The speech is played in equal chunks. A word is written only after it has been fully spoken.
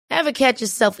Ever catch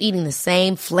yourself eating the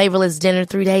same flavorless dinner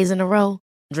 3 days in a row?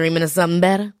 Dreaming of something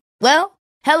better? Well,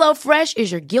 HelloFresh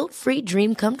is your guilt-free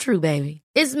dream come true, baby.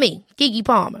 It's me, Keke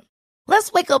Palmer.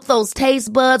 Let's wake up those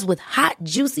taste buds with hot,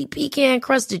 juicy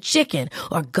pecan-crusted chicken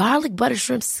or garlic butter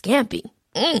shrimp scampi.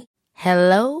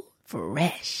 Hello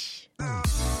Fresh.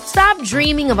 Stop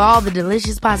dreaming of all the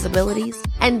delicious possibilities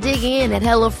and dig in at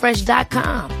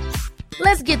HelloFresh.com.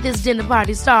 Let's get this dinner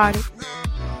party started.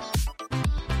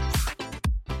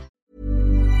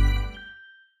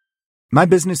 My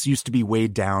business used to be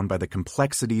weighed down by the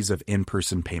complexities of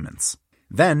in-person payments.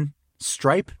 Then,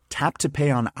 Stripe Tap to Pay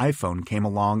on iPhone came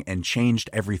along and changed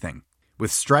everything.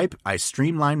 With Stripe, I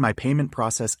streamlined my payment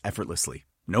process effortlessly.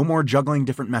 No more juggling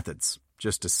different methods.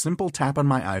 Just a simple tap on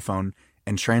my iPhone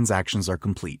and transactions are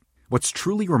complete. What's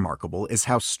truly remarkable is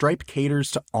how Stripe caters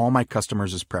to all my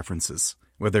customers' preferences.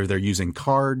 Whether they're using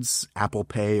cards, Apple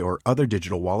Pay, or other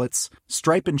digital wallets,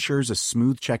 Stripe ensures a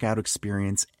smooth checkout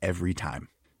experience every time.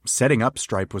 Setting up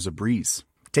Stripe was a breeze,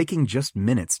 taking just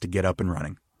minutes to get up and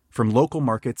running. From local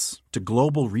markets to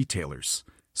global retailers,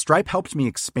 Stripe helped me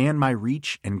expand my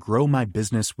reach and grow my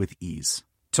business with ease.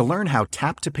 To learn how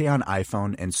Tap to Pay on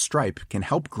iPhone and Stripe can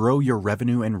help grow your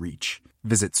revenue and reach,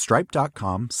 visit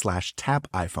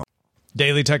stripe.com/tapiphone.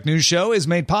 Daily Tech News Show is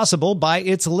made possible by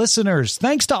its listeners.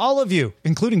 Thanks to all of you,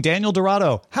 including Daniel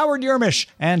Dorado, Howard Yermish,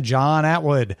 and John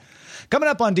Atwood. Coming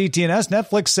up on DTNS,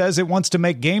 Netflix says it wants to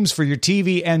make games for your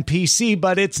TV and PC,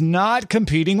 but it's not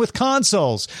competing with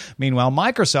consoles. Meanwhile,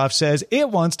 Microsoft says it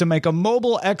wants to make a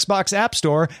mobile Xbox App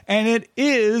Store, and it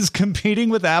is competing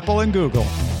with Apple and Google.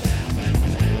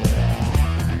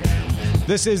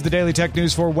 This is the Daily Tech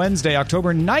News for Wednesday,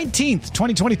 October 19th,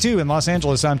 2022. In Los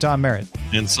Angeles, I'm Tom Merritt.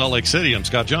 In Salt Lake City, I'm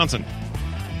Scott Johnson.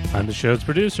 I'm the show's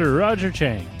producer, Roger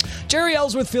Chang. Jerry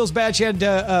Ellsworth feels bad. She had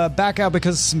to back out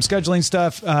because of some scheduling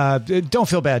stuff. Don't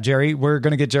feel bad, Jerry. We're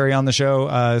going to get Jerry on the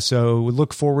show, so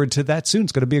look forward to that soon.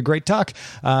 It's going to be a great talk.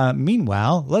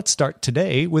 Meanwhile, let's start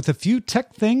today with a few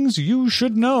tech things you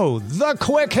should know. The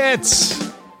Quick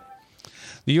Hits.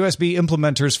 The USB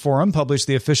Implementers Forum published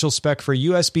the official spec for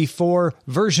USB 4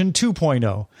 version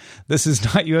 2.0. This is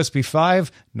not USB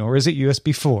 5, nor is it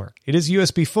USB 4. It is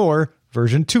USB 4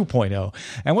 version 2.0.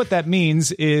 And what that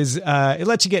means is it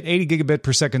lets you get 80 gigabit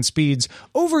per second speeds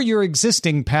over your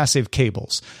existing passive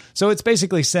cables. So it's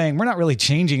basically saying we're not really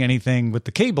changing anything with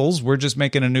the cables. We're just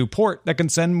making a new port that can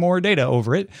send more data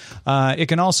over it. It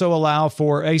can also allow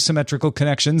for asymmetrical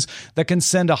connections that can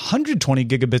send 120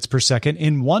 gigabits per second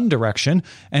in one direction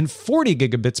and 40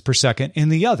 gigabits per second in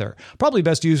the other. Probably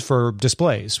best used for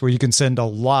displays, where you can send a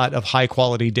lot of high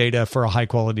quality data for a high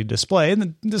quality display, and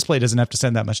the display doesn't have to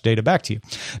send that much data back to you.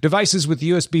 Devices with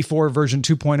USB 4 version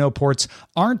 2.0 ports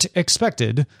aren't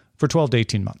expected for 12 to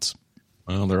 18 months.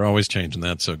 Well, they're always changing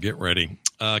that, so get ready.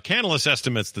 Canalys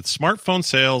estimates that smartphone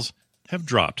sales have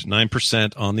dropped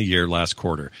 9% on the year last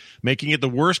quarter, making it the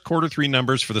worst quarter three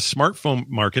numbers for the smartphone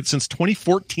market since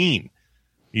 2014.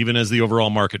 Even as the overall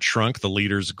market shrunk, the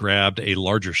leaders grabbed a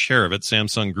larger share of it.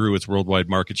 Samsung grew its worldwide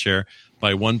market share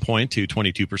by 1 point to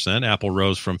 22%. Apple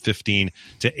rose from 15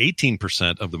 to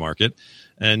 18% of the market.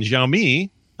 And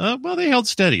Xiaomi, they held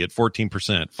steady at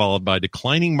 14%, followed by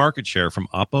declining market share from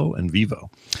Oppo and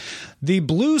Vivo. The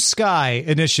Blue Sky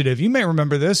Initiative, you may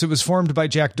remember this. It was formed by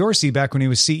Jack Dorsey back when he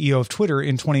was CEO of Twitter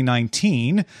in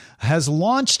 2019, has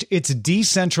launched its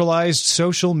decentralized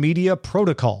social media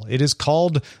protocol. It is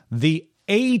called the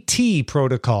AT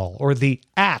protocol, or the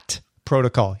AT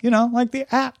protocol, like the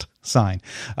at sign.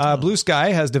 Blue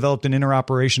Sky has developed an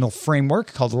interoperational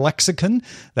framework called Lexicon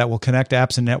that will connect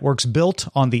apps and networks built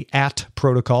on the AT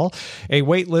protocol. A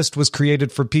wait list was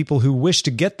created for people who wish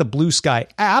to get the Blue Sky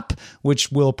app, which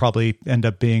will probably end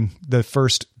up being the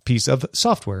first piece of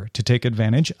software to take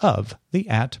advantage of the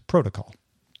AT protocol.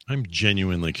 I'm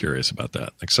genuinely curious about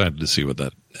that. Excited to see what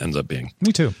that ends up being.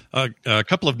 Me too. A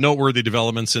couple of noteworthy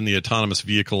developments in the autonomous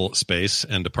vehicle space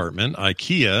and department.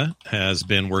 IKEA has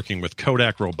been working with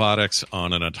Kodak Robotics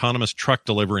on an autonomous truck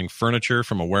delivering furniture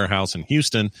from a warehouse in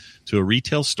Houston to a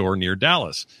retail store near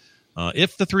Dallas.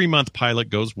 If the 3-month pilot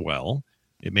goes well,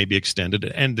 it may be extended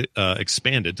and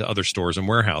expanded to other stores and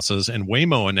warehouses. And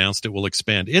Waymo announced it will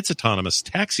expand its autonomous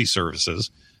taxi services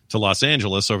to Los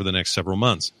Angeles over the next several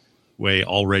months. Way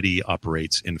already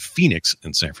operates in Phoenix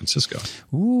and San Francisco.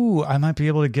 Ooh, I might be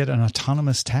able to get an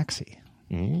autonomous taxi.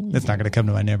 It's not going to come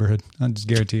to my neighborhood. I'll just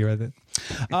guarantee you right there.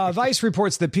 Vice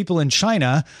reports that people in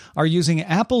China are using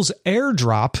Apple's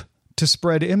AirDrop to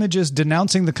spread images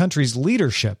denouncing the country's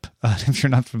leadership. If you're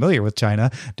not familiar with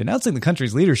China, denouncing the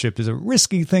country's leadership is a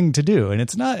risky thing to do, and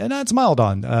it's mild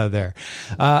on there.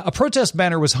 A protest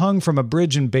banner was hung from a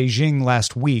bridge in Beijing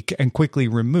last week and quickly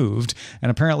removed,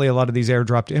 and apparently a lot of these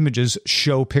airdropped images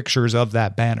show pictures of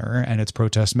that banner and its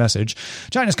protest message.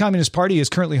 China's Communist Party is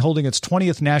currently holding its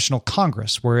 20th National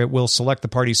Congress, where it will select the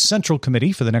party's Central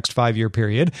Committee for the next 5-year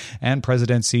period, and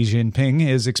President Xi Jinping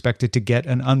is expected to get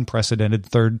an unprecedented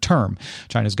third term.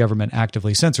 China's government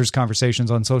actively censors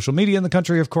conversations on social media in the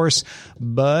country, of course,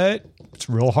 but it's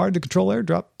real hard to control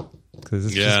airdrop.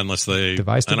 Unless they,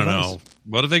 I don't know.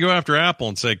 What if they go after Apple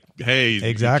and say, hey,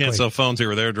 exactly. You can't sell phones here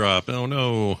with AirDrop? Oh,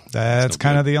 no. That's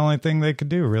kind of the only thing they could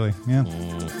do, really. Yeah.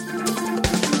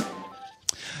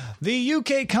 The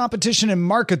UK Competition and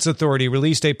Markets Authority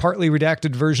released a partly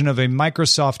redacted version of a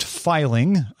Microsoft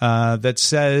filing that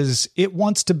says it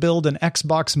wants to build an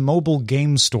Xbox mobile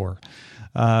game store.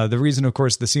 The reason, of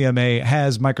course, the CMA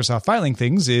has Microsoft filing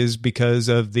things is because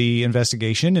of the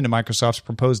investigation into Microsoft's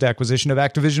proposed acquisition of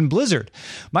Activision Blizzard.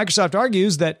 Microsoft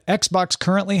argues that Xbox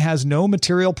currently has no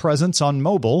material presence on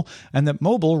mobile and that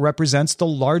mobile represents the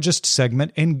largest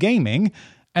segment in gaming,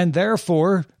 and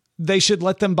therefore they should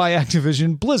let them buy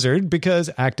Activision Blizzard because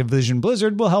Activision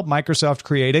Blizzard will help Microsoft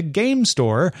create a game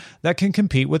store that can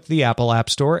compete with the Apple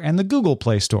App Store and the Google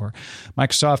Play Store.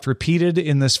 Microsoft repeated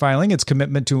in this filing its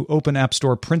commitment to open App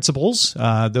Store principles.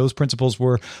 Those principles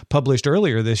were published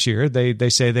earlier this year. They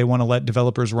say they want to let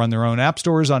developers run their own app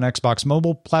stores on Xbox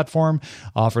mobile platform,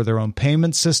 offer their own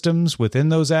payment systems within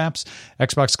those apps.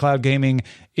 Xbox Cloud Gaming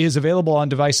is available on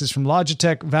devices from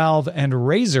Logitech, Valve, and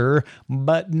Razer,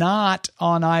 but not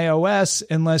on iOS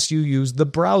unless you use the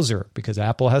browser, because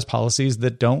Apple has policies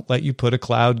that don't let you put a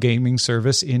cloud gaming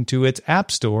service into its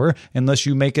app store unless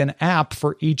you make an app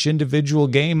for each individual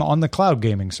game on the cloud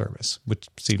gaming service, which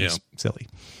seems silly.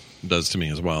 It does to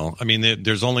me as well. I mean,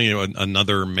 there's only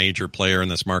another major player in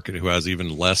this market who has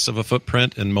even less of a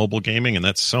footprint in mobile gaming, and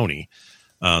that's Sony.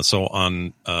 So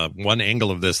on one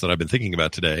angle of this that I've been thinking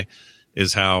about today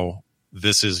is how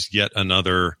this is yet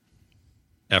another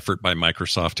effort by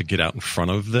Microsoft to get out in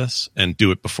front of this and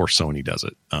do it before Sony does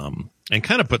it, and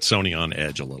kind of put Sony on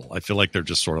edge a little. I feel like they're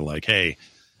just sort of like, hey,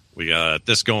 we got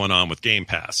this going on with Game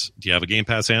Pass. Do you have a Game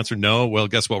Pass answer? No. Well,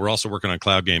 guess what? We're also working on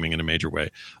cloud gaming in a major way.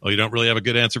 Oh, you don't really have a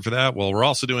good answer for that? Well, we're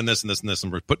also doing this and this and this,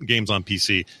 and we're putting games on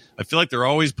PC. I feel like they're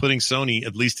always putting Sony,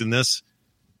 at least in this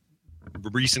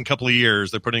recent couple of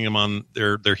years, they're putting them on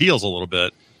their heels a little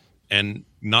bit and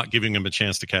not giving them a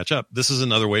chance to catch up. This is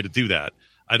another way to do that.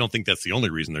 I don't think that's the only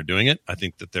reason they're doing it. I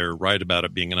think that they're right about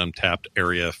it being an untapped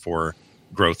area for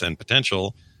growth and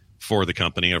potential for the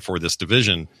company or for this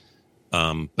division.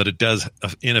 But it does,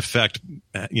 in effect,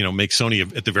 make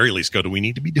Sony at the very least go, do we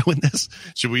need to be doing this?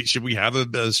 Should we have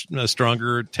a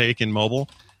stronger take in mobile?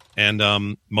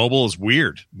 And mobile is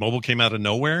weird. Mobile came out of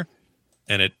nowhere,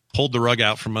 and it pulled the rug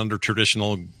out from under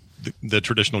the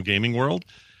traditional gaming world.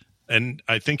 And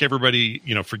I think everybody,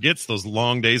 forgets those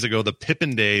long days ago, the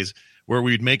Pippin days, where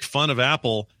we'd make fun of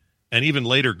Apple and even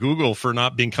later Google for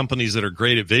not being companies that are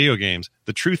great at video games.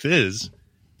 The truth is,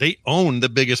 they own the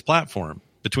biggest platform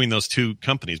between those two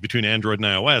companies, between Android and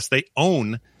iOS. They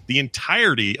own the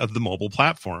entirety of the mobile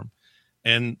platform.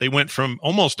 And they went from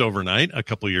almost overnight, a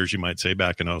couple of years, you might say,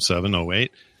 back in 07,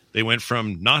 08, they went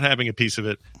from not having a piece of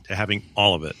it to having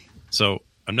all of it. So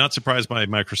I'm not surprised by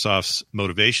Microsoft's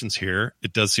motivations here.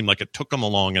 It does seem like it took them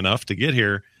long enough to get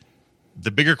here.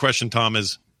 The bigger question, Tom,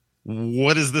 is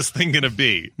what is this thing going to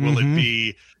be? Will it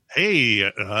be,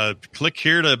 hey, click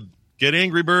here to get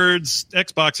Angry Birds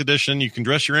Xbox edition. You can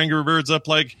dress your Angry Birds up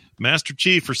like Master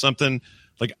Chief or something.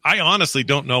 Like, I honestly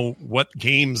don't know what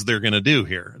games they're going to do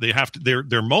here. They have to.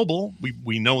 They're mobile.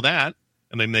 We know that,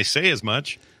 and then they say as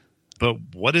much. But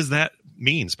what does that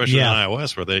mean, especially on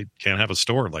iOS, where they can't have a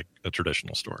store like a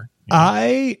traditional store?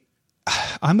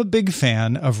 I'm a big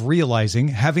fan of realizing,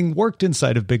 having worked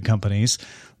inside of big companies,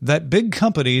 that big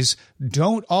companies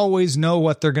don't always know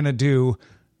what they're going to do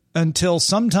until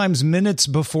sometimes minutes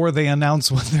before they announce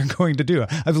what they're going to do.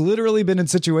 I've literally been in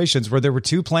situations where there were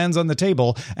two plans on the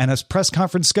table and a press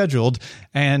conference scheduled,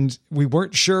 and we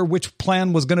weren't sure which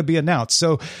plan was going to be announced.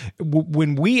 So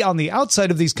when we on the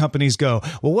outside of these companies go,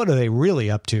 well, what are they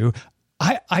really up to?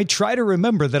 I try to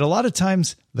remember that a lot of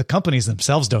times the companies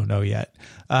themselves don't know yet.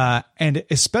 And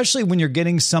especially when you're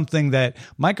getting something that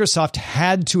Microsoft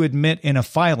had to admit in a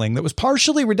filing that was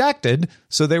partially redacted.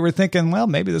 So they were thinking, well,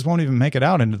 maybe this won't even make it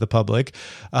out into the public.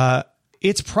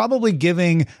 it's probably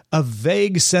giving a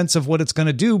vague sense of what it's going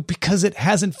to do because it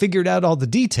hasn't figured out all the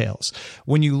details.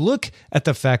 When you look at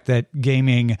the fact that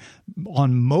gaming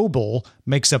on mobile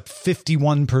makes up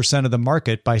 51% of the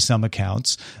market by some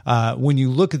accounts, when you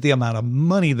look at the amount of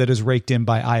money that is raked in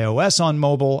by iOS on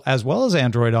mobile as well as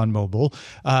Android on mobile,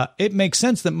 it makes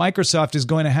sense that Microsoft is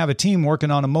going to have a team working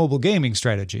on a mobile gaming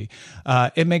strategy.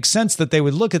 It makes sense that they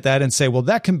would look at that and say, well,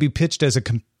 that can be pitched as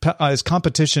as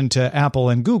competition to Apple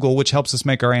and Google, which helps us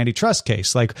make our antitrust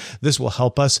case. Like, this will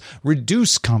help us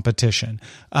reduce competition.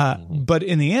 But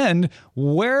in the end,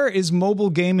 where is mobile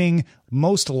gaming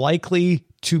most likely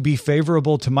to be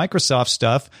favorable to Microsoft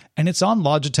stuff? And it's on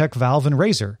Logitech, Valve, and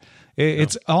Razer.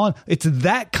 It's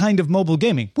that kind of mobile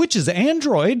gaming, which is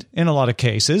Android in a lot of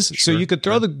cases. Sure, so you could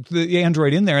throw the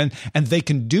Android in there and they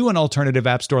can do an alternative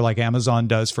app store like Amazon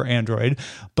does for Android.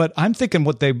 But I'm thinking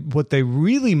what they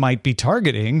really might be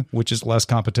targeting, which is less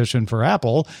competition for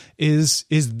Apple, is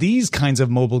these kinds of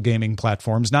mobile gaming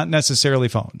platforms, not necessarily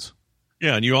phones.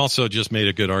 Yeah, and you also just made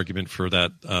a good argument for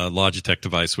that Logitech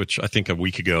device, which I think a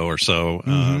week ago or so,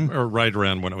 or right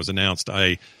around when it was announced,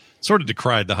 I sort of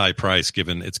decried the high price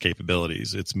given its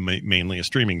capabilities. It's mainly a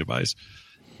streaming device.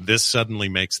 This suddenly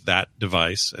makes that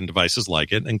device and devices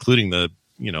like it, including the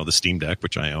Steam Deck,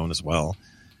 which I own as well,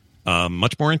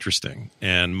 much more interesting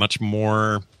and much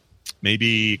more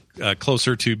maybe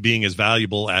closer to being as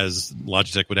valuable as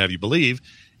Logitech would have you believe,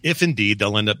 if indeed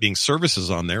they'll end up being services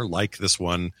on there like this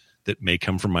one that may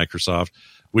come from Microsoft,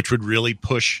 which would really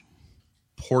push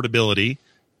portability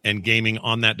and gaming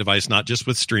on that device, not just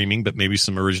with streaming, but maybe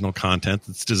some original content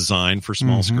that's designed for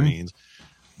small screens.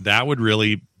 That would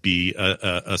really be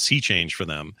a sea change for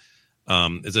them.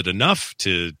 Is it enough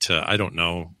to I don't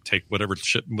know, take whatever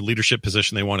leadership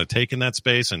position they want to take in that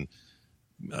space and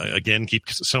again keep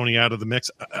Sony out of the mix?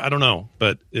 I don't know,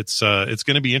 but it's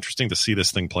going to be interesting to see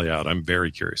this thing play out. I'm very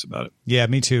curious about it. Yeah,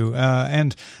 me too.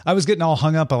 And I was getting all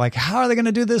hung up on like, how are they going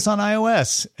to do this on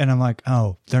iOS? And I'm like,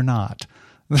 oh, they're not.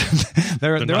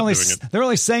 they're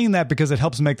only saying that because it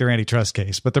helps make their antitrust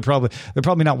case, but they're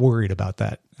probably not worried about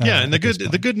that. Yeah, and the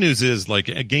good news is like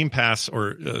Game Pass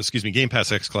Game Pass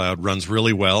xCloud runs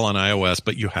really well on iOS,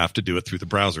 but you have to do it through the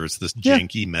browser. It's this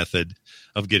janky method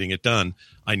of getting it done.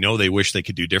 I know they wish they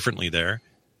could do differently there,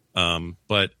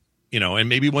 but and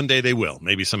maybe one day they will.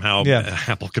 Maybe somehow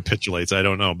Apple capitulates. I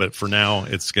don't know. But for now,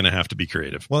 it's going to have to be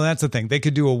creative. Well, that's the thing. They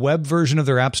could do a web version of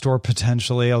their App Store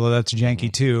potentially, although that's janky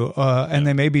too. And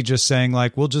they may be just saying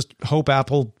like, we'll just hope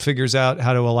Apple figures out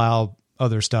how to allow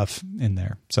other stuff in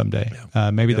there someday.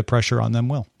 Maybe the pressure on them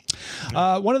will.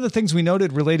 One of the things we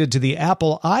noted related to the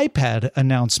Apple iPad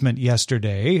announcement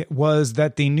yesterday was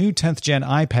that the new 10th gen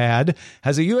iPad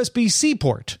has a USB-C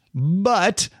port,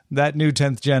 but that new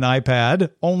 10th gen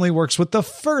iPad only works with the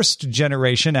first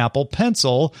generation Apple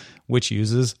Pencil, which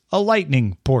uses a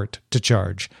Lightning port to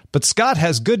charge. But Scott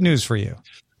has good news for you.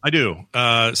 I do.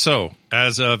 So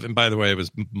as of, and by the way, it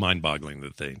was mind-boggling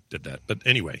that they did that. But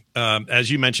anyway, as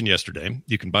you mentioned yesterday,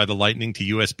 you can buy the Lightning to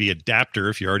USB adapter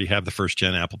if you already have the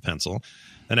first-gen Apple Pencil.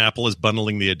 And Apple is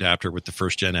bundling the adapter with the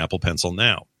first-gen Apple Pencil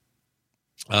now.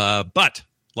 But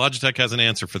Logitech has an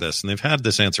answer for this, and they've had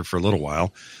this answer for a little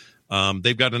while.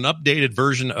 They've got an updated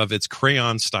version of its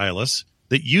Crayon stylus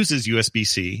that uses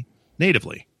USB-C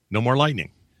natively. No more Lightning.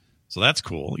 So that's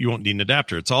cool. You won't need an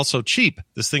adapter. It's also cheap.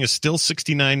 This thing is still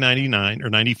 $69.99 or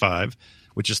 $95,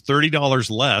 which is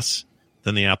 $30 less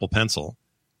than the Apple Pencil.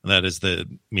 And that is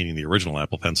meaning the original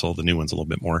Apple Pencil. The new one's a little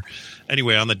bit more.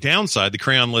 Anyway, on the downside, the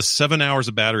Crayon lists 7 hours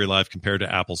of battery life compared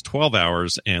to Apple's 12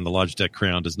 hours, and the Logitech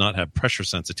Crayon does not have pressure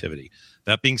sensitivity.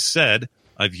 That being said,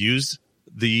 I've used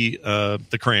the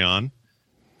Crayon.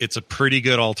 It's a pretty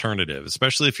good alternative,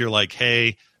 especially if you're like,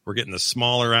 hey, we're getting the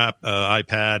smaller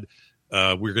iPad.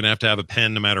 We're going to have a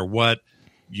pen no matter what.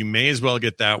 You may as well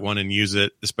get that one and use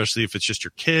it, especially if it's just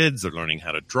your kids. They're learning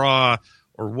how to draw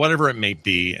or whatever it may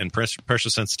be. And pressure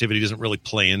sensitivity doesn't really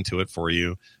play into it for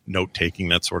you. Note taking,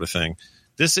 that sort of thing.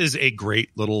 This is a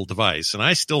great little device. And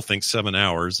I still think 7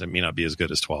 hours, it may not be as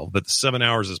good as 12, but 7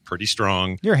 hours is pretty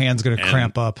strong. Your hand's going to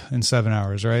cramp up in 7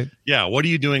 hours, right? Yeah. What are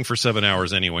you doing for 7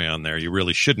 hours anyway on there? You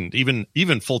really shouldn't.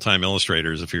 Even full-time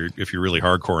illustrators, if you're really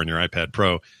hardcore on your iPad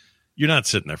Pro, you're not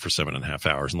sitting there for 7.5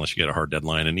 hours unless you get a hard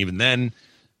deadline. And even then,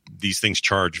 these things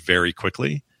charge very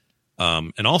quickly.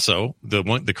 And also, the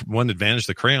one advantage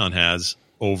the Crayon has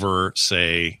over,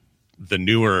 say, the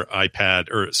newer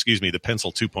the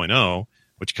Pencil 2.0,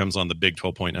 which comes on the big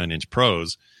 12.9-inch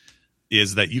Pros,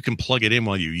 is that you can plug it in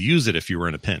while you use it if you were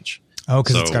in a pinch. Oh,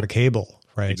 because it's got a cable,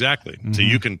 right? Exactly. Mm-hmm. So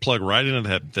you can plug right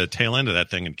into the tail end of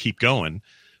that thing and keep going.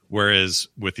 Whereas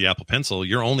with the Apple Pencil,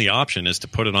 your only option is to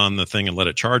put it on the thing and let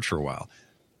it charge for a while.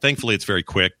 Thankfully, it's very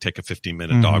quick. Take a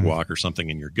 15-minute dog walk or something,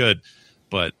 and you're good.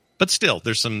 But still,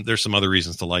 there's some other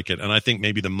reasons to like it, and I think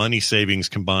maybe the money savings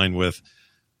combined with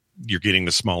you're getting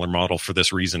the smaller model for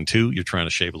this reason too. You're trying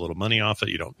to shave a little money off it.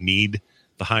 You don't need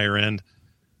the higher end.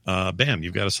 Bam,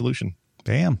 you've got a solution.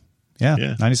 Bam. Yeah.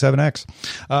 97X.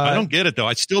 I don't get it though.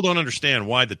 I still don't understand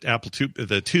why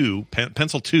the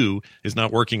Pencil 2 is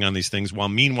not working on these things. While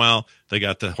meanwhile, they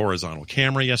got the horizontal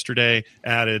camera yesterday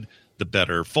added, the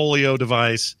better folio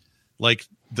device. Like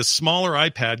the smaller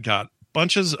iPad got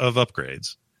bunches of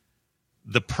upgrades.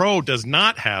 The Pro does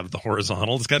not have the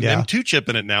horizontal. It's got an M2 chip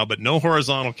in it now, but no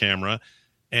horizontal camera.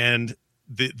 And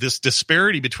this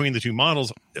disparity between the two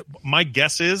models, my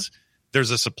guess is there's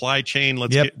a supply chain,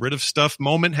 let's get rid of stuff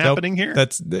moment happening here.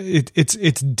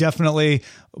 It's definitely,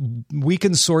 we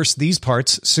can source these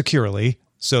parts securely.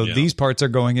 So these parts are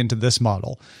going into this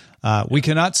model. We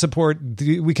cannot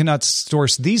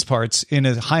source these parts in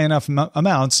a high enough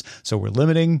amounts, so we're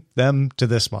limiting them to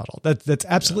this model. That's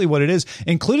absolutely what it is,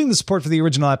 including the support for the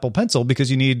original Apple Pencil, because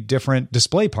you need different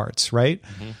display parts, right?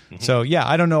 So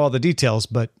I don't know all the details,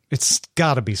 but it's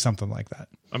got to be something like that.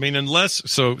 I mean, unless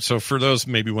so for those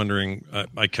maybe wondering,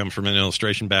 I come from an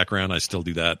illustration background. I still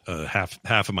do that.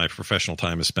 Half of my professional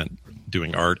time is spent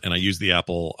doing art, and I use the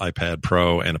Apple iPad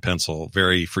Pro and a pencil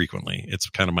very frequently. It's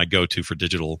kind of my go-to for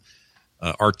digital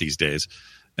art these days,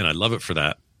 and I love it for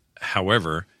that.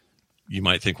 However, you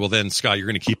might think, well, then, Scott, you're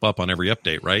going to keep up on every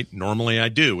update, right? Normally I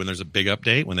do. When there's a big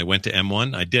update, when they went to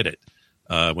M1, I did it.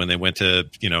 When they went to,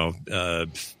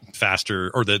 faster,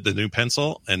 or the new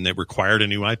pencil, and they required a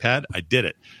new iPad, I did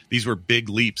it. These were big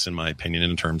leaps, in my opinion,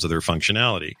 in terms of their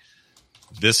functionality.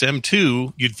 This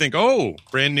M2, you'd think, oh,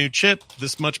 brand new chip,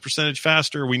 this much percentage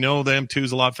faster. We know the M2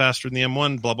 is a lot faster than the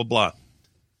M1, blah, blah, blah.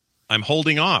 I'm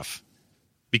holding off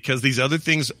because these other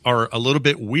things are a little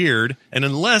bit weird. And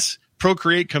unless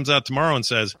Procreate comes out tomorrow and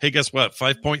says, hey, guess what?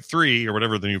 5.3 or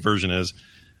whatever the new version is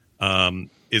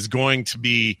going to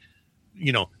be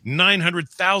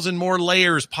 900,000 more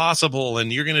layers possible,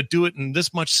 and you're going to do it in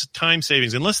this much time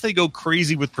savings. Unless they go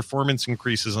crazy with performance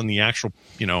increases on the actual,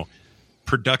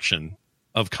 production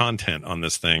of content on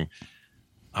this thing,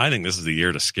 I think this is the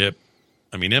year to skip.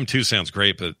 I mean, M2 sounds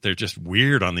great, but they're just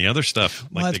weird on the other stuff.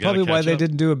 Well, that's probably why they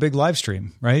didn't do a big live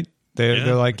stream, right?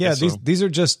 They're like, these are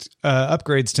just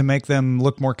upgrades to make them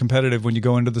look more competitive when you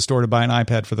go into the store to buy an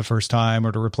iPad for the first time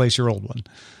or to replace your old one.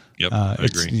 Yep, I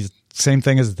agree. Same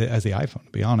thing as the iPhone,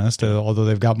 to be honest, although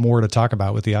they've got more to talk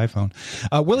about with the iPhone.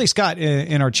 Willie Scott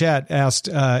in our chat asked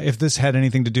if this had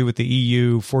anything to do with the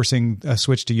EU forcing a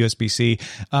switch to USB-C.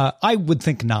 I would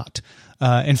think not.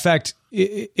 In fact,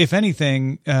 if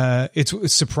anything,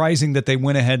 it's surprising that they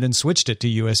went ahead and switched it to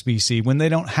USB-C when they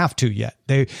don't have to yet.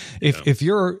 If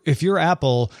you're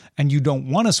Apple and you don't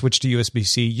want to switch to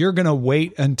USB-C, you're going to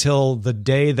wait until the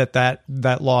day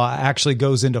that law actually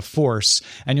goes into force,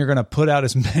 and you're going to put out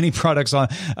as many products on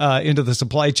into the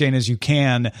supply chain as you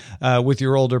can with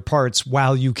your older parts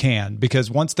while you can, because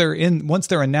once they're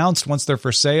announced, once they're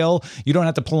for sale, you don't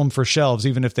have to pull them for shelves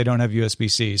even if they don't have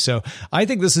USB-C. So I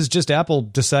think this is just Apple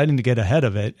deciding to get ahead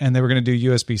of it, and they were going to do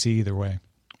USB-C either way.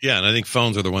 Yeah, and I think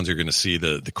phones are the ones you're going to see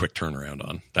the quick turnaround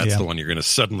on. That's the one you're going to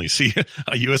suddenly see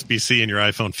a USB-C in your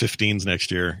iPhone 15s next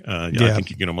year. I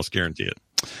think you can almost guarantee it.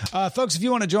 Folks, if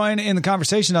you want to join in the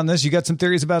conversation on this, you got some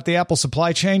theories about the Apple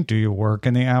supply chain. Do you work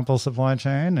in the Apple supply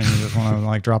chain and you just want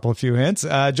to drop a few hints?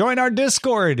 Join our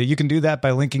Discord. You can do that by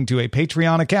linking to a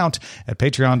Patreon account at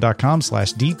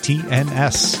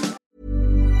patreon.com/DTNS.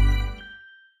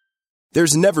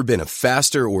 There's never been a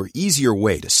faster or easier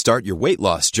way to start your weight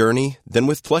loss journey than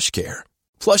with PlushCare.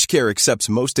 PlushCare accepts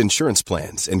most insurance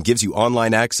plans and gives you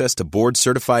online access to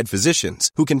board-certified physicians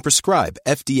who can prescribe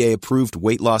FDA-approved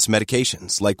weight loss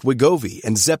medications like Wegovy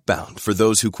and Zepbound for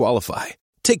those who qualify.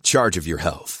 Take charge of your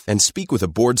health and speak with a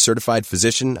board-certified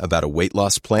physician about a weight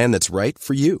loss plan that's right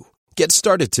for you. Get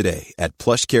started today at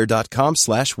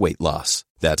plushcare.com/weight-loss.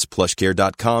 That's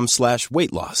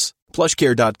plushcare.com/weight-loss.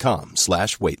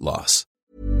 plushcare.com/weight-loss.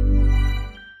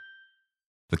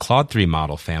 The Claude 3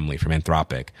 model family from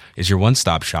Anthropic is your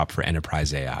one-stop shop for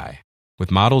enterprise AI.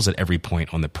 With models at every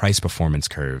point on the price-performance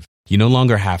curve, you no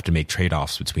longer have to make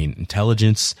trade-offs between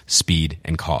intelligence, speed,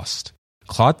 and cost.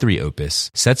 Claude 3 Opus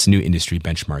sets new industry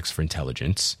benchmarks for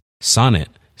intelligence. Sonnet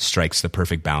strikes the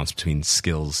perfect balance between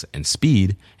skills and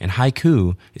speed. And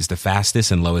Haiku is the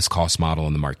fastest and lowest cost model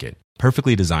in the market,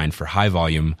 perfectly designed for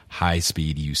high-volume,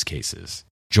 high-speed use cases.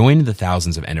 Join the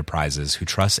thousands of enterprises who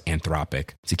trust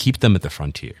Anthropic to keep them at the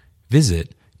frontier.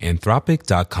 Visit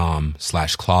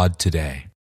anthropic.com/Claude today.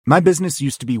 My business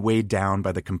used to be weighed down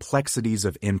by the complexities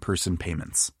of in-person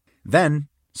payments. Then,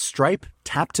 Stripe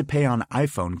Tap to Pay on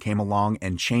iPhone came along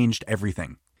and changed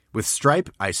everything. With Stripe,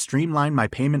 I streamlined my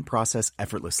payment process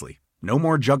effortlessly. No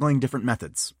more juggling different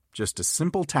methods. Just a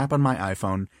simple tap on my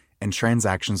iPhone and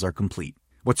transactions are complete.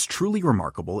 What's truly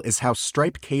remarkable is how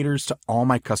Stripe caters to all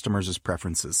my customers'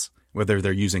 preferences. Whether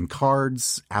they're using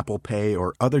cards, Apple Pay,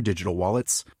 or other digital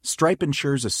wallets, Stripe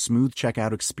ensures a smooth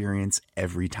checkout experience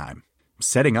every time.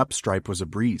 Setting up Stripe was a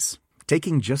breeze,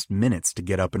 taking just minutes to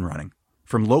get up and running.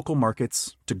 From local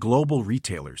markets to global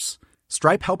retailers,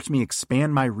 Stripe helped me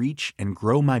expand my reach and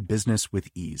grow my business with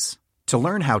ease. To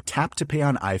learn how Tap to Pay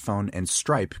on iPhone and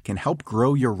Stripe can help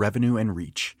grow your revenue and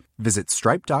reach, visit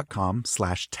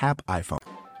stripe.com/tapiphone.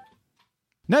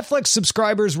 Netflix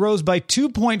subscribers rose by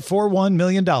 $2.41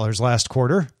 million last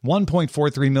quarter.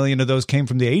 1.43 million of those came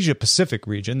from the Asia Pacific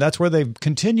region. That's where they've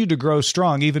continued to grow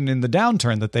strong, even in the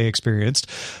downturn that they experienced.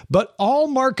 But all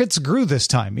markets grew this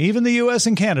time, even the U.S.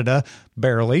 and Canada,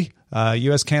 barely.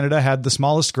 U.S.-Canada had the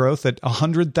smallest growth at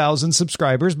 100,000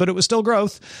 subscribers, but it was still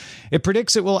growth. It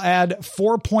predicts it will add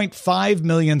 4.5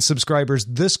 million subscribers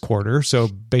this quarter, so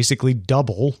basically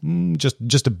double,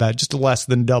 just less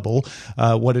than double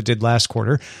what it did last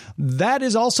quarter. That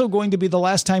is also going to be the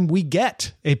last time we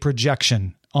get a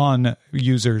projection on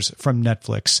users from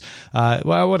Netflix.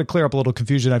 Well, I want to clear up a little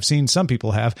confusion I've seen some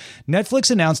people have.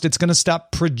 Netflix announced it's going to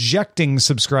stop projecting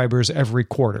subscribers every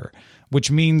quarter,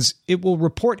 which means it will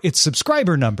report its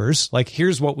subscriber numbers, like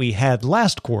here's what we had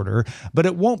last quarter, but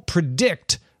it won't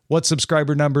predict what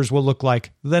subscriber numbers will look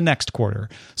like the next quarter.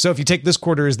 So if you take this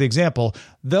quarter as the example,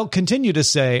 they'll continue to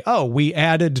say, oh, we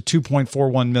added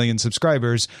 2.41 million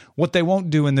subscribers. What they won't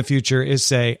do in the future is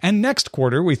say, and next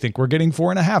quarter, we think we're getting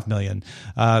 4.5 million.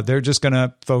 They're just going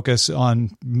to focus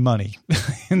on money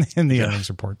in the earnings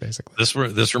report, basically.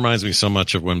 This reminds me so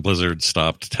much of when Blizzard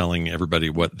stopped telling everybody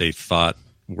what they thought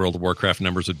World of Warcraft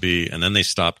numbers would be, and then they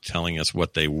stopped telling us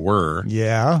what they were.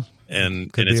 Yeah.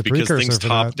 And it's because things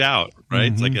topped out,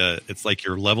 right? Mm-hmm. It's like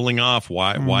you're leveling off.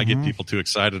 Why get people too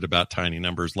excited about tiny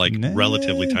numbers, like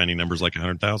relatively tiny numbers like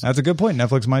 100,000? That's a good point.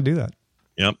 Netflix might do that.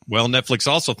 Yep. Well, Netflix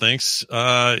also thinks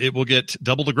it will get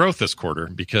double the growth this quarter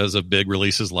because of big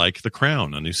releases like The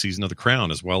Crown, a new season of The Crown,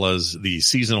 as well as the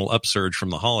seasonal upsurge from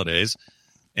the holidays.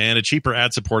 And a cheaper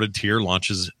ad-supported tier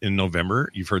launches in November.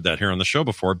 You've heard that here on the show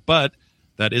before, but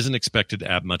that isn't expected to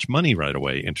add much money right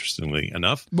away, interestingly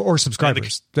enough. Or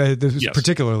subscribers, yes.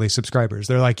 Particularly subscribers.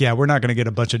 They're like, yeah, we're not going to get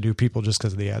a bunch of new people just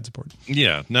because of the ad support.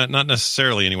 Yeah, not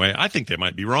necessarily anyway. I think they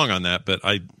might be wrong on that, but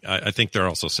I think they're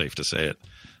also safe to say it,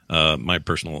 my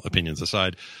personal opinions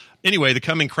aside. Anyway, the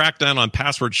coming crackdown on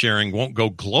password sharing won't go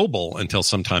global until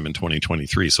sometime in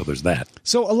 2023, so there's that.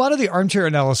 So a lot of the armchair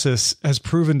analysis has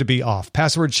proven to be off.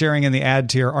 Password sharing and the ad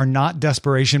tier are not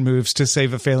desperation moves to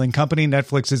save a failing company.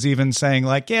 Netflix is even saying,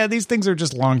 like, yeah, these things are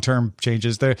just long-term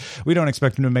changes. We don't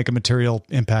expect them to make a material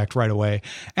impact right away.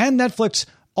 And Netflix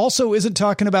also isn't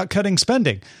talking about cutting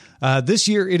spending. This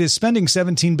year, it is spending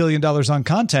 $17 billion on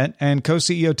content, and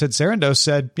co-CEO Ted Sarandos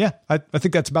said, yeah, I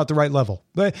think that's about the right level.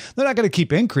 They're not going to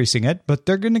keep increasing it, but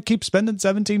they're going to keep spending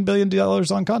 $17 billion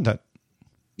on content.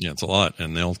 Yeah, it's a lot,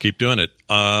 and they'll keep doing it.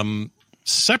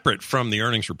 Separate from the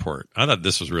earnings report, I thought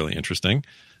this was really interesting.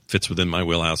 Fits within my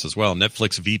wheelhouse as well.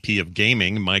 Netflix VP of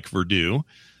Gaming, Mike Verdu,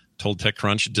 told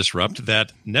TechCrunch Disrupt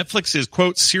that Netflix is,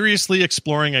 quote, seriously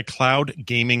exploring a cloud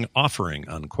gaming offering,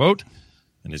 unquote,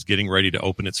 and is getting ready to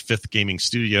open its 5th gaming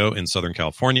studio in Southern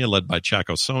California, led by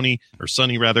Chaco Sonny,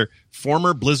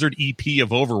 former Blizzard EP of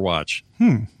Overwatch,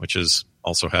 which is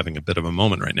also having a bit of a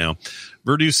moment right now.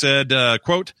 Verdu said,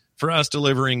 quote, for us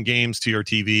delivering games to your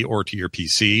TV or to your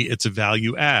PC, it's a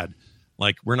value add.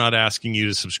 Like, we're not asking you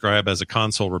to subscribe as a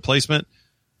console replacement.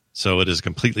 So it is a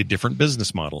completely different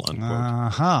business model,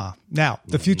 unquote. Now,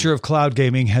 the future of cloud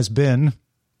gaming has been,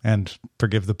 and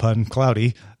forgive the pun,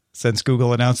 cloudy, since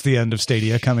Google announced the end of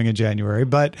Stadia coming in January.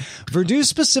 But Verdu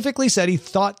specifically said he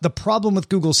thought the problem with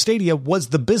Google Stadia was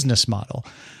the business model.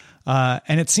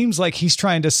 And it seems like he's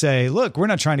trying to say, look, we're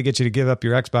not trying to get you to give up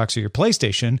your Xbox or your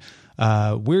PlayStation.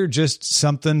 We're just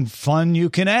something fun you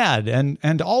can add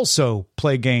and also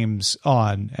play games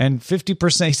on. And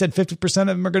 50%, he said 50% of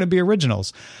them are going to be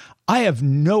originals. I have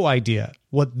no idea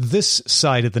what this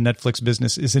side of the Netflix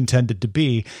business is intended to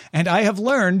be. And I have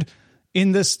learned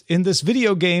in this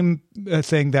video game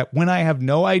thing that when I have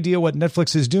no idea what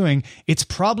Netflix is doing, it's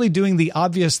probably doing the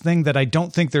obvious thing that I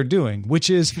don't think they're doing, which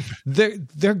is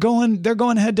they're going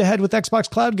head to head with Xbox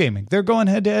Cloud Gaming. They're going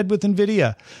head to head with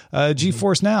Nvidia,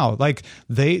 GeForce Now. Like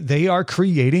they are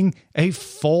creating a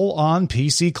full on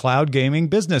PC cloud gaming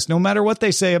business. No matter what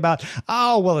they say about,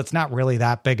 oh well, it's not really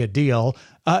that big a deal.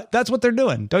 That's what they're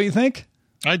doing, don't you think?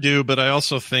 I do, but I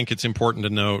also think it's important to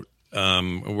note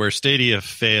where Stadia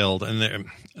failed, and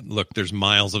there's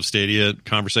miles of Stadia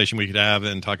conversation we could have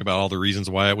and talk about all the reasons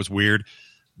why it was weird.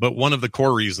 But one of the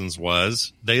core reasons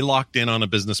was they locked in on a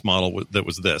business model that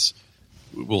was this.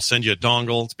 We'll send you a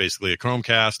dongle. It's basically a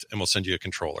Chromecast, and we'll send you a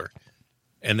controller.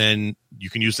 And then you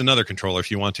can use another controller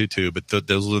if you want to, too. But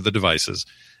those are the devices.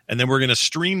 And then we're going to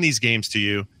stream these games to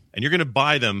you, and you're going to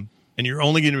buy them, and you're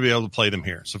only going to be able to play them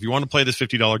here. So if you want to play this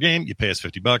 $50 game, you pay us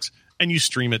 $50, and you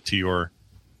stream it to your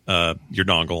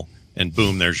dongle, and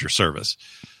boom, there's your service.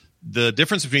 The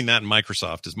difference between that and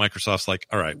Microsoft is Microsoft's like,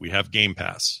 all right, we have Game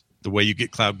Pass. The way you get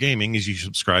cloud gaming is you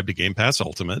subscribe to Game Pass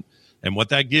Ultimate. And what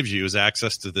that gives you is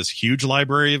access to this huge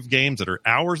library of games that are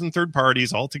ours and third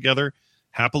parties all together,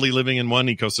 happily living in one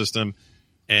ecosystem.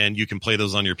 And you can play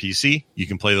those on your PC. You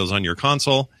can play those on your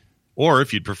console. Or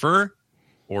if you'd prefer,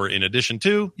 or in addition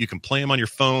to, you can play them on your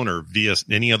phone or via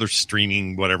any other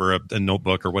streaming, whatever, a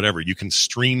notebook or whatever. You can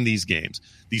stream these games,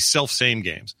 these self-same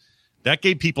games. That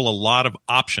gave people a lot of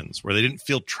options where they didn't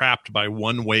feel trapped by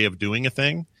one way of doing a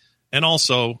thing. And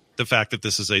also the fact that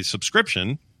this is a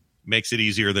subscription makes it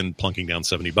easier than plunking down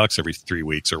 $70 every 3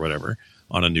 weeks or whatever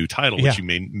on a new title, which you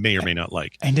may or may not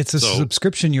like. And it's a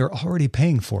subscription you're already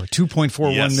paying for.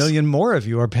 2.41 million more of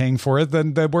you are paying for it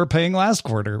than we're paying last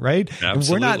quarter, right?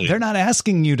 Absolutely. They're not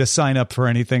asking you to sign up for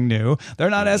anything new. They're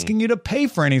not asking you to pay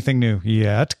for anything new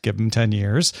yet. Give them 10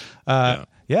 years. That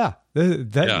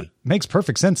makes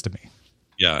perfect sense to me.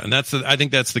 Yeah, and I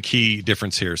think that's the key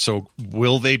difference here. So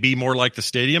will they be more like the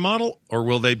Stadia model, or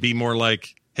will they be more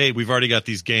like, hey, we've already got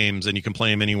these games and you can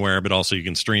play them anywhere, but also you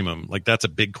can stream them? Like, that's a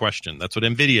big question. That's what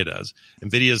NVIDIA does.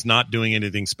 NVIDIA is not doing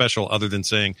anything special other than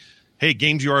saying, hey,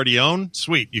 games you already own,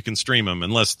 sweet, you can stream them,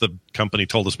 unless the company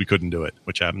told us we couldn't do it,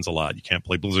 which happens a lot. You can't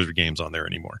play Blizzard games on there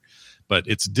anymore. But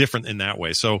it's different in that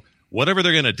way. So whatever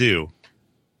they're going to do,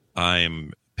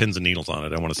 I'm pins and needles on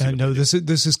it. I want to see. No,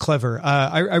 this is clever.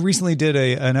 I recently did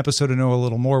an episode of Know a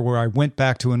Little More where I went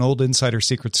back to an old insider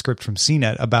secret script from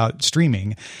CNET about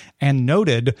streaming and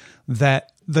noted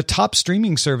that the top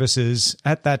streaming services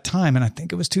at that time, and I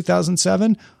think it was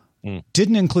 2007,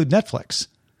 didn't include Netflix.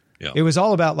 Yeah. It was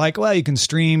all about like, well, you can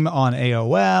stream on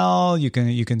AOL, you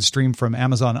can stream from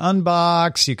Amazon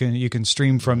Unbox, you can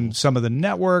stream from some of the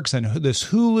networks and this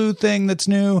Hulu thing that's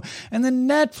new. And then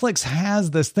Netflix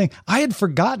has this thing. I had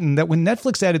forgotten that when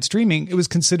Netflix added streaming, it was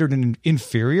considered an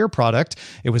inferior product.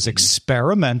 It was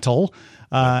experimental.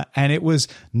 And it was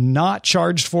not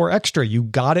charged for extra. You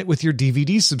got it with your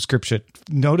DVD subscription.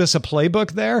 Notice a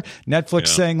playbook there? Netflix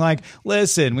saying like,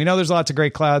 listen, we know there's lots of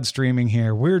great cloud streaming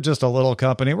here. We're just a little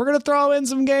company. We're going to throw in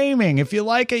some gaming. If you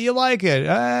like it, you like it.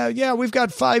 We've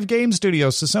got 5 game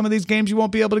studios. So some of these games you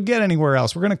won't be able to get anywhere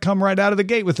else. We're going to come right out of the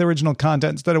gate with original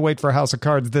content instead of wait for House of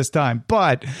Cards this time.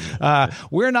 But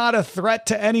we're not a threat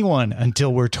to anyone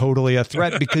until we're totally a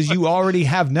threat because you already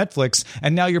have Netflix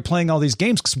and now you're playing all these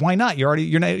games because why not?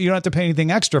 You don't have to pay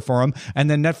anything extra for them. And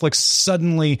then Netflix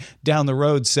suddenly down the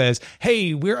road says,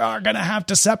 hey, we are going to have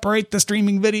to separate the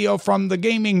streaming video from the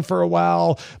gaming for a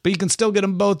while, but you can still get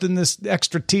them both in this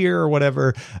extra tier or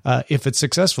whatever. If it's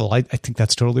successful, I think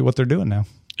that's totally what they're doing now.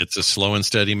 It's a slow and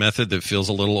steady method that feels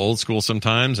a little old school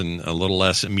sometimes and a little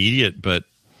less immediate, but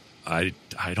I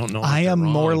don't know. I am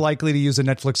more likely to use a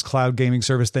Netflix cloud gaming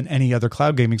service than any other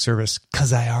cloud gaming service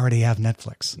because I already have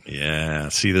Netflix. Yeah.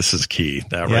 See, this is key.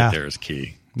 That right there is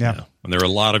key. Yeah. And there are a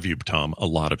lot of you, Tom, a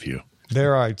lot of you.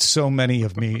 There are so many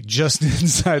of me just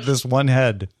inside this one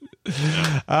head.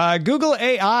 Google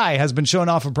AI has been showing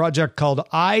off a project called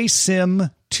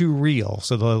iSim to Real.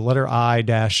 So the letter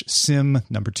I-sim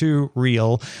 2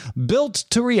 real, built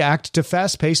to react to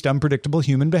fast-paced, unpredictable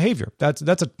human behavior. That's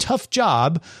a tough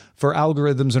job for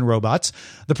algorithms and robots.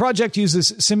 The project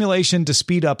uses simulation to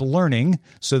speed up learning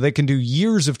so they can do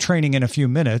years of training in a few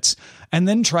minutes and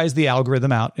then tries the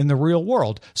algorithm out in the real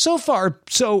world. So far,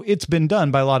 so it's been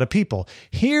done by a lot of people.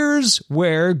 Here's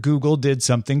where Google did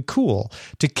something cool.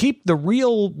 To keep the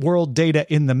real world data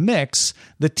in the mix,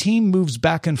 the team moves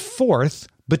back and forth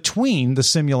between the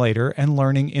simulator and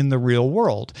learning in the real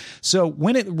world. So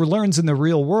when it learns in the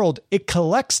real world, it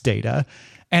collects data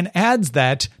and adds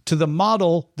that to the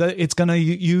model that it's going to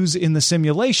use in the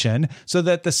simulation so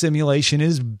that the simulation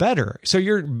is better. So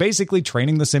you're basically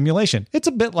training the simulation. It's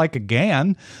a bit like a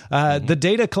GAN. The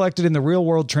data collected in the real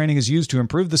world training is used to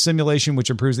improve the simulation, which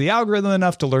improves the algorithm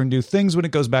enough to learn new things when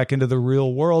it goes back into the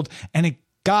real world. And it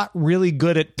got really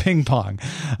good at ping pong.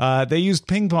 They used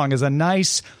ping pong as a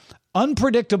nice,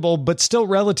 unpredictable, but still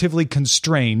relatively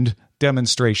constrained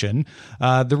demonstration.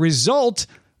 The result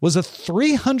was a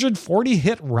 340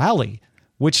 hit rally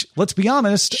which, let's be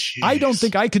honest, I don't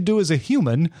think I could do as a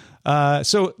human.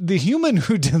 So the human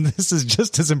who did this is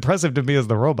just as impressive to me as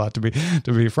the robot, to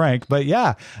be frank. But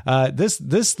yeah,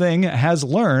 this thing has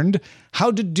learned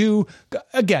how to do.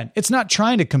 Again, it's not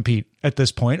trying to compete at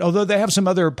this point, although they have some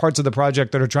other parts of the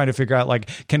project that are trying to figure out, like,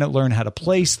 can it learn how to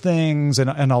place things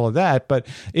and all of that. But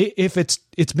if it's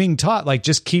being taught, like,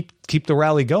 just keep the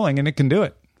rally going, and it can do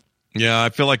it. Yeah, I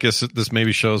feel like this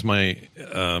maybe shows my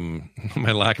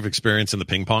my lack of experience in the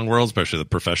ping pong world, especially the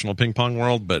professional ping pong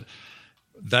world. But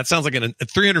that sounds like a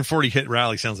 340 hit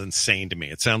rally sounds insane to me.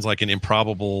 It sounds like an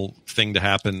improbable thing to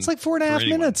happen. It's like 4.5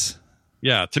 minutes.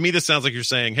 Yeah, to me, this sounds like you're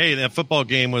saying, hey, that football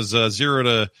game was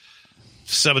 0-75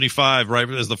 right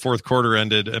as the fourth quarter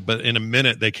ended, but in a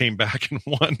minute they came back and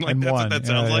won. Like, that's what that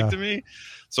sounds like to me.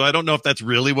 So I don't know if that's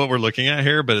really what we're looking at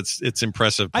here, but it's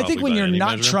impressive. I think when you're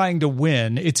not trying to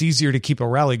win, it's easier to keep a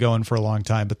rally going for a long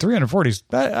time. But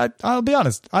 340s, I'll be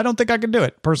honest, I don't think I can do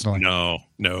it personally. No,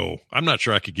 I'm not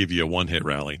sure I could give you a one-hit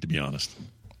rally, to be honest.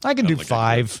 I can do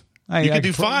 5. You can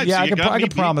do 5. Yeah, so I can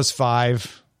promise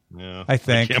 5. Yeah, I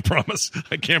think. I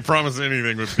can't promise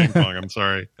anything with ping pong. I'm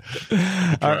sorry.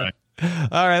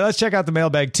 All right, let's check out the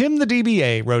mailbag. Tim the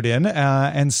DBA wrote in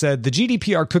and said, the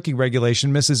GDPR cookie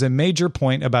regulation misses a major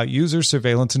point about user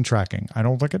surveillance and tracking. I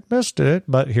don't think it missed it,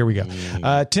 but here we go.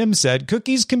 Tim said,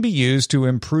 cookies can be used to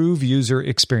improve user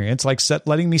experience, like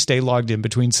letting me stay logged in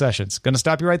between sessions. Going to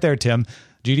stop you right there, Tim.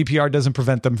 GDPR doesn't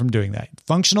prevent them from doing that.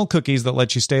 Functional cookies that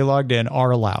let you stay logged in are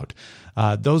allowed.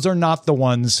 Those are not the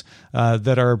ones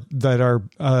that are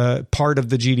part of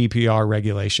the GDPR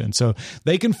regulation. So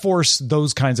they can force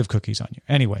those kinds of cookies on you.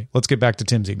 Anyway, let's get back to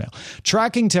Tim's email.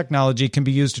 Tracking technology can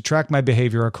be used to track my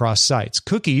behavior across sites.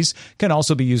 Cookies can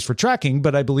also be used for tracking,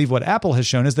 but I believe what Apple has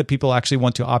shown is that people actually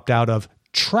want to opt out of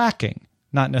tracking,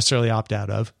 not necessarily opt out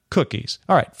of cookies.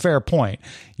 All right, fair point.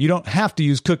 You don't have to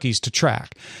use cookies to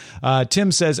track.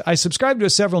 Tim says, I subscribe to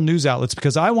several news outlets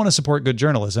because I want to support good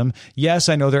journalism. Yes,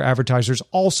 I know their advertisers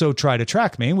also try to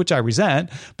track me, which I resent,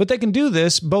 but they can do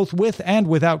this both with and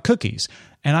without cookies.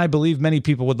 And I believe many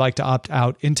people would like to opt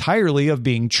out entirely of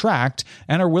being tracked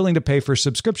and are willing to pay for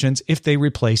subscriptions if they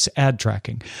replace ad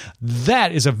tracking.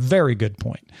 That is a very good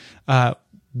point.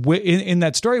 In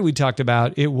that story we talked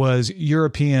about, it was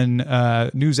European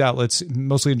news outlets,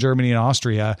 mostly in Germany and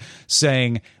Austria,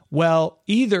 saying, well,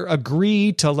 either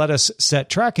agree to let us set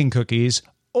tracking cookies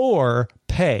or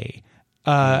pay.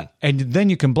 And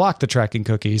then you can block the tracking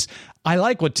cookies. I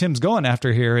like what Tim's going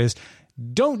after here is,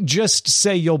 don't just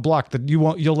say you'll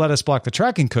let us block the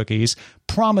tracking cookies.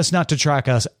 Promise not to track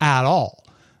us at all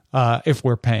if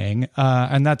we're paying.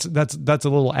 And that's a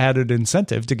little added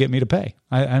incentive to get me to pay.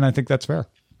 And I think that's fair.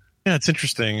 Yeah, it's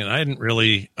interesting. And I didn't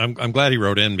really, I'm glad he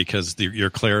wrote in because your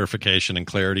clarification and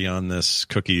clarity on this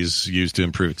cookies used to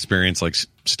improve experience, like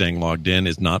staying logged in,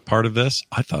 is not part of this.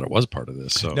 I thought it was part of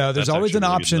this. So no, there's always an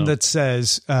option that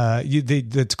says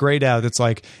that's grayed out. It's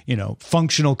like,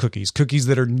 functional cookies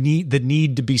that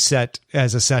need to be set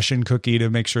as a session cookie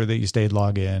to make sure that you stayed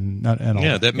logged in. And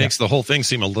all that makes the whole thing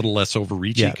seem a little less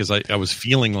overreaching because I was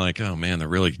feeling like, oh man, they're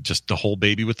really just the whole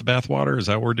baby with the bathwater. Is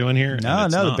that what we're doing here? No,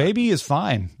 the baby is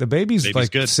fine. The baby's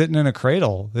like good. Sitting in a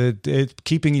cradle,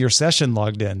 keeping your session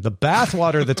logged in. The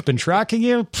bathwater that's been tracking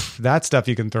you, that stuff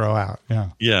you can throw out. Yeah.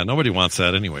 Yeah, nobody wants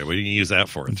that anyway. What do you use that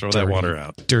for? Throw that water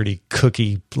out. Dirty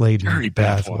cookie-laden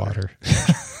bath water.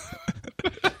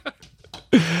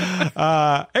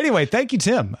 Anyway, thank you,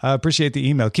 Tim. Appreciate the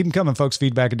email. Keep them coming, folks.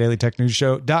 Feedback at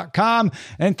dailytechnewsshow.com.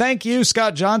 And thank you,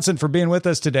 Scott Johnson, for being with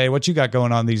us today. What you got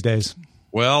going on these days?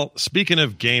 Well, speaking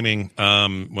of gaming,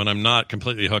 when I'm not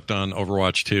completely hooked on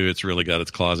Overwatch 2, it's really got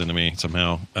its claws into me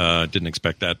somehow. Didn't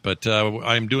expect that. But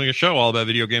I'm doing a show all about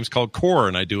video games called Core,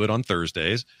 and I do it on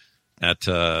Thursdays at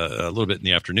a little bit in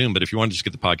the afternoon. But if you want to just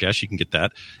get the podcast, you can get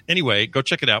that. Anyway, go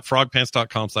check it out,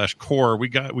 frogpants.com/core.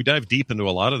 We dive deep into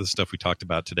a lot of the stuff we talked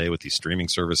about today with these streaming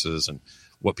services and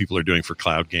what people are doing for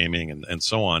cloud gaming and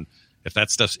so on. If that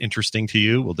stuff's interesting to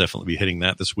you, we'll definitely be hitting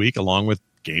that this week, along with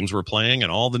games we're playing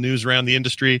and all the news around the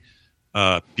industry.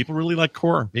 People really like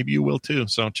Core. Maybe you will too.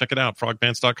 So check it out,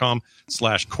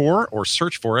 frogpants.com/core, or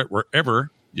search for it wherever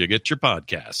you get your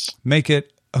podcasts. Make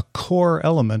it a core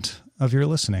element of your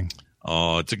listening.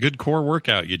 Oh, it's a good core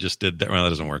workout you just did. Well, that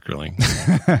doesn't work really.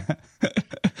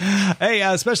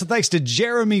 Hey, special thanks to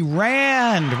Jeremy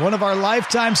Rand, one of our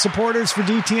lifetime supporters for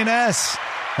DTNS.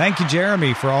 Thank you,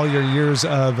 Jeremy, for all your years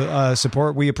of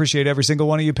support. We appreciate every single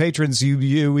one of you patrons.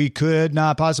 We could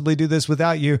not possibly do this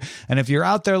without you. And if you're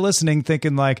out there listening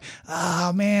thinking like,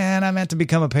 oh, man, I meant to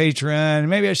become a patron.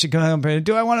 Maybe I should become a patron.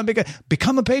 Do I want to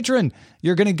become a patron?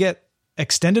 You're going to get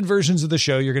extended versions of the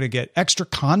show. You're going to get extra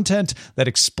content that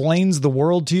explains the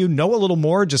world to you. Know a little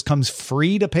more just comes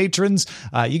free to patrons.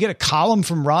 You get a column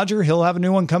from Roger. He'll have a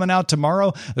new one coming out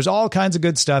tomorrow. There's all kinds of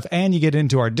good stuff. And you get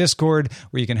into our Discord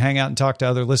where you can hang out and talk to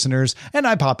other listeners. And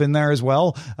I pop in there as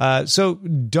well. So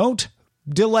don't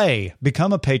delay.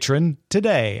 Become a patron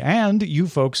today. And you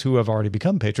folks who have already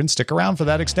become patrons, stick around for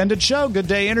that extended show. Good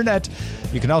day, Internet.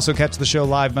 You can also catch the show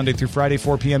live Monday through Friday,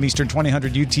 4 p.m. Eastern,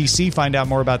 2000 UTC. Find out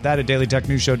more about that at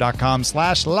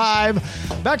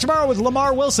dailytechnewsshow.com/live. Back tomorrow with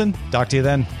Lamar Wilson. Talk to you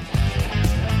then.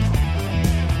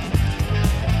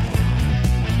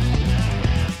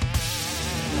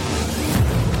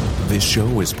 This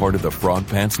show is part of the Frog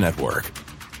Pants Network.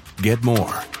 Get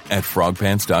more at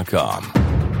frogpants.com.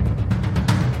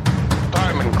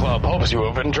 Diamond Club hopes you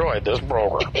have enjoyed this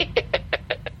program.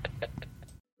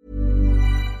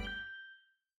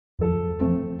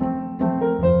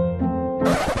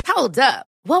 Hold up.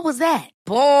 What was that?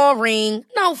 Boring.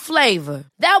 No flavor.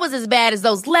 That was as bad as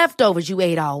those leftovers you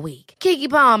ate all week. Keke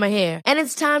Palmer here. And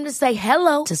it's time to say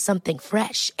hello to something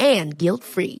fresh and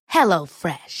guilt-free. Hello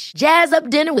Fresh. Jazz up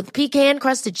dinner with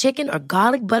pecan-crusted chicken or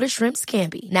garlic butter shrimp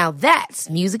scampi. Now that's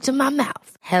music to my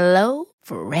mouth. Hello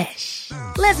Fresh.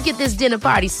 Let's get this dinner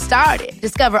party started.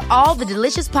 Discover all the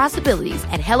delicious possibilities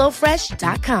at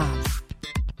HelloFresh.com.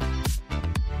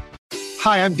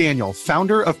 Hi, I'm Daniel,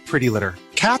 founder of Pretty Litter.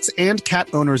 Cats and cat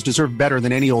owners deserve better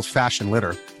than any old-fashioned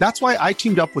litter. That's why I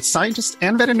teamed up with scientists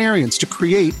and veterinarians to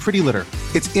create Pretty Litter.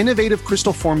 Its innovative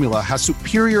crystal formula has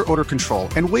superior odor control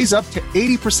and weighs up to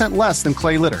 80% less than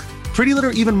clay litter. Pretty Litter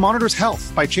even monitors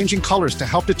health by changing colors to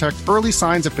help detect early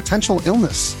signs of potential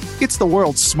illness. It's the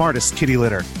world's smartest kitty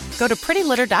litter. Go to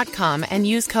prettylitter.com and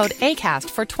use code ACAST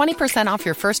for 20% off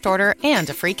your first order and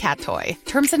a free cat toy.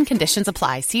 Terms and conditions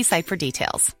apply. See site for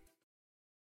details.